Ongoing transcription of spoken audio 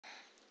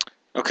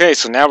Okay,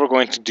 so now we're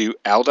going to do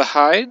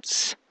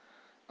aldehydes.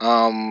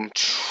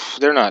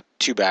 They're not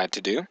too bad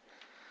to do.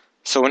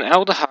 So an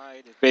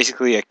aldehyde is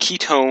basically a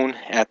ketone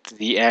at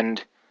the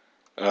end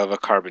of a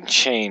carbon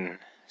chain.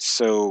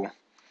 So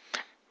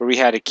where we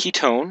had a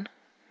ketone,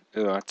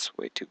 oh, that's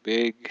way too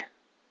big.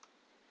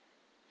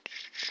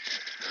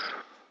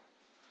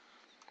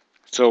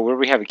 So where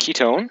we have a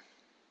ketone,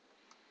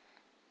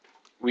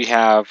 we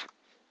have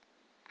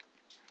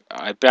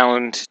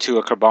bound to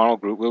a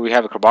carbonyl group. Well, we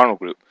have a carbonyl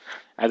group,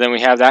 and then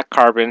we have that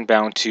carbon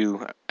bound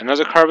to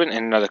another carbon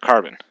and another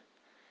carbon.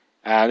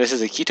 This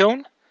is a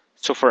ketone.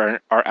 So for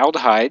our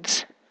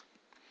aldehydes,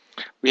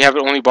 we have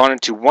it only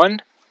bonded to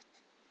one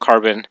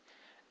carbon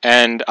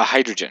and a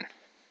hydrogen,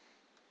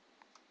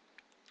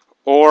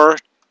 or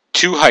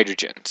two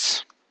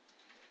hydrogens.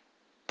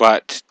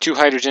 But two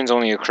hydrogens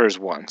only occurs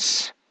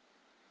once.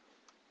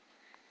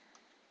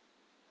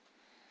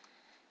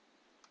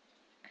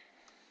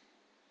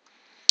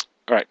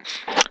 Alright.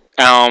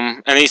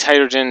 And these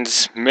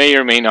hydrogens may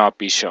or may not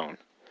be shown.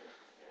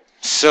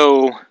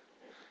 So,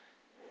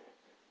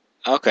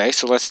 okay,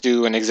 so let's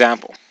do an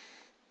example.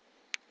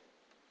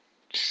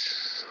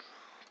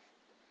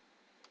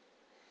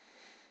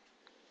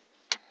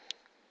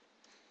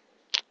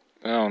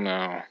 Oh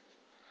no.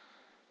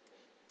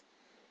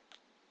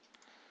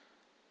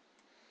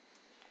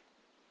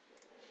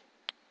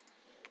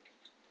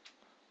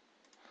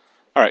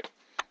 Alright,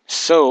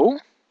 so,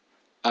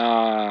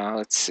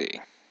 let's see.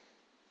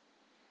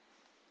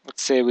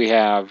 Let's say we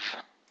have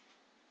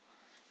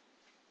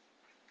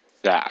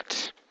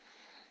that.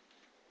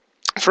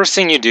 First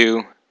thing you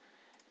do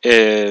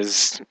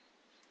is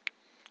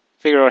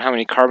figure out how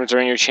many carbons are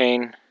in your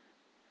chain.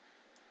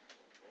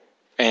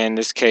 In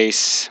this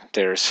case,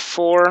 there's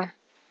 4.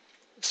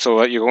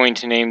 So you're going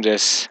to name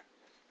this,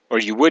 or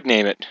you would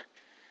name it,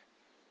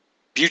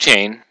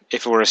 butane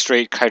if it were a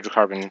straight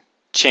hydrocarbon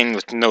chain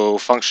with no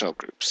functional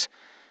groups.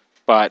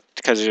 But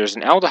because there's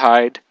an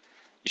aldehyde,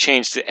 you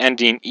change the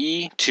ending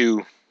E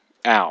to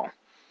al.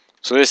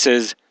 So this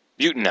is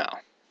butanal.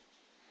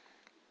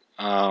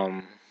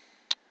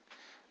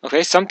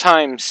 Okay,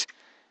 sometimes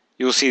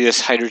you'll see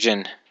this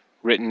hydrogen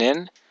written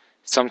in.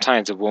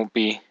 Sometimes it won't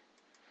be.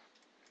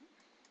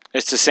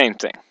 It's the same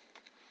thing.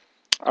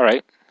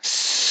 Alright,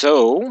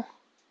 so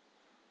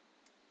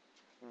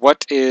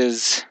what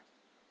is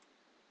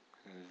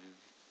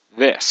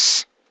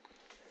this?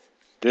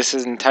 This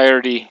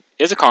entirety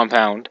is a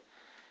compound.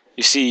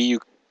 You see,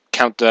 you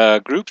count the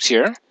groups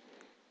here,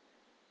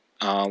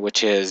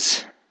 which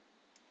is,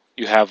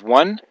 you have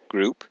one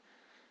group,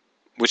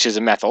 which is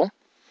a methyl.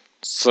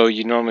 So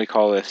you normally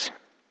call this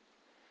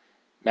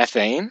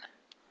methane.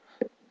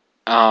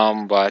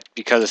 But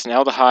because it's an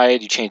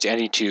aldehyde, you change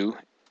any to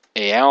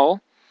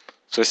Al.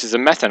 So this is a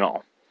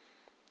methanol.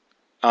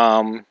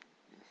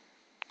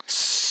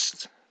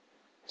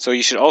 So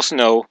you should also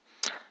know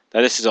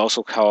that this is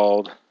also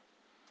called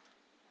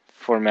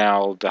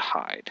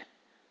formaldehyde.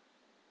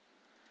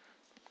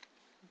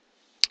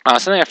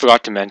 Something I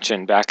forgot to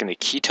mention back in the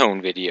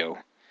ketone video,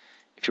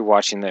 if you're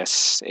watching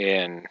this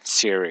in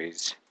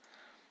series,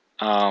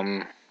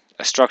 a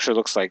structure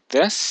looks like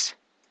this.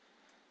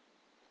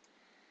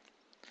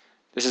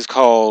 This is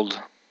called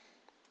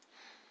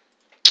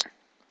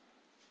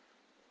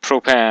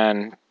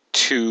propan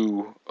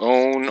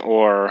 2-one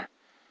or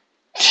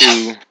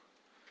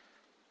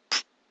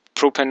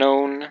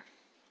 2-propanone.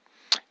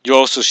 You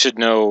also should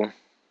know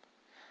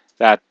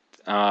that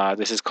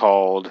this is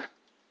called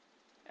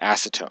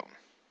acetone.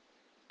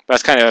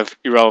 That's kind of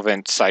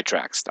irrelevant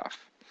sidetrack stuff.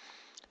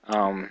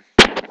 So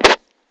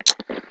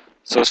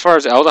as far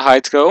as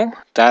aldehydes go,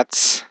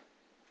 that's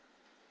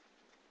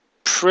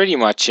pretty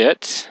much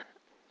it.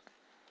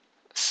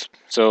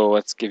 So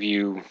let's give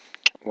you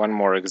one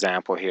more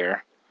example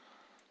here.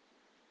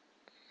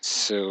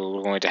 So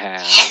we're going to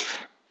have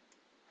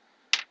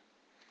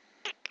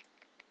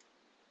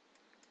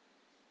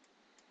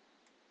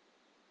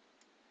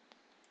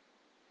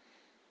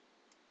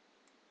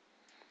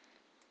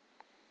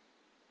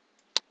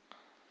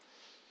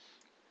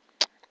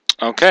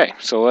okay,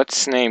 so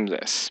let's name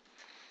this.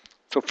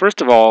 So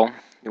first of all,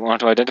 you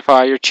want to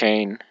identify your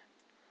chain.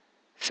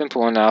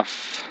 Simple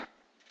enough.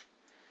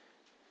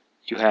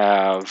 You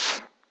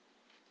have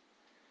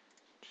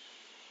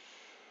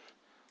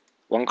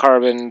 1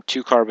 carbon,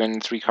 2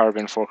 carbon, 3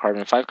 carbon, 4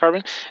 carbon, 5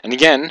 carbon. And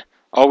again,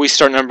 always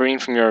start numbering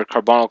from your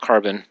carbonyl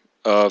carbon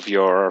of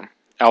your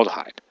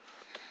aldehyde.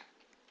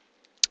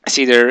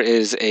 See, there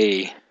is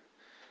a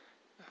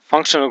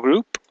functional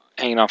group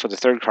hanging off of the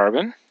 3rd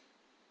carbon.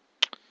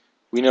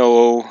 We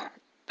know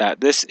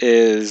that this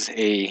is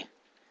a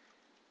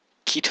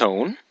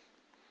ketone,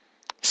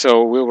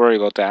 so we'll worry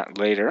about that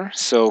later.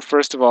 So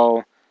first of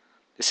all,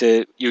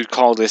 you would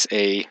call this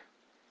a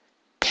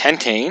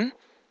pentane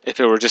if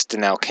it were just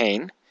an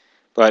alkane,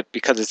 but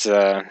because it's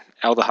an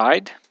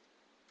aldehyde,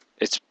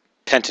 it's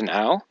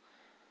pentanal.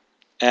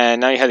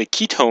 And now you have a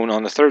ketone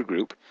on the 3rd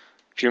group.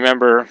 If you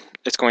remember,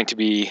 it's going to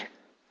be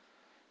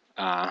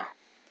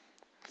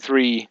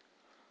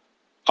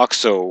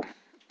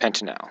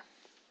 3-oxopentanal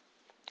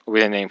will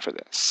be the name for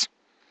this.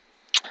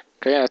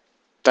 Okay,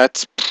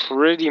 that's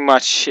pretty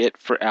much it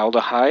for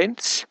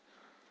aldehydes.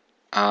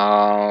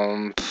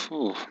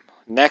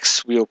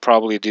 Next we'll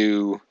probably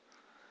do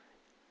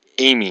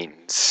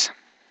amines.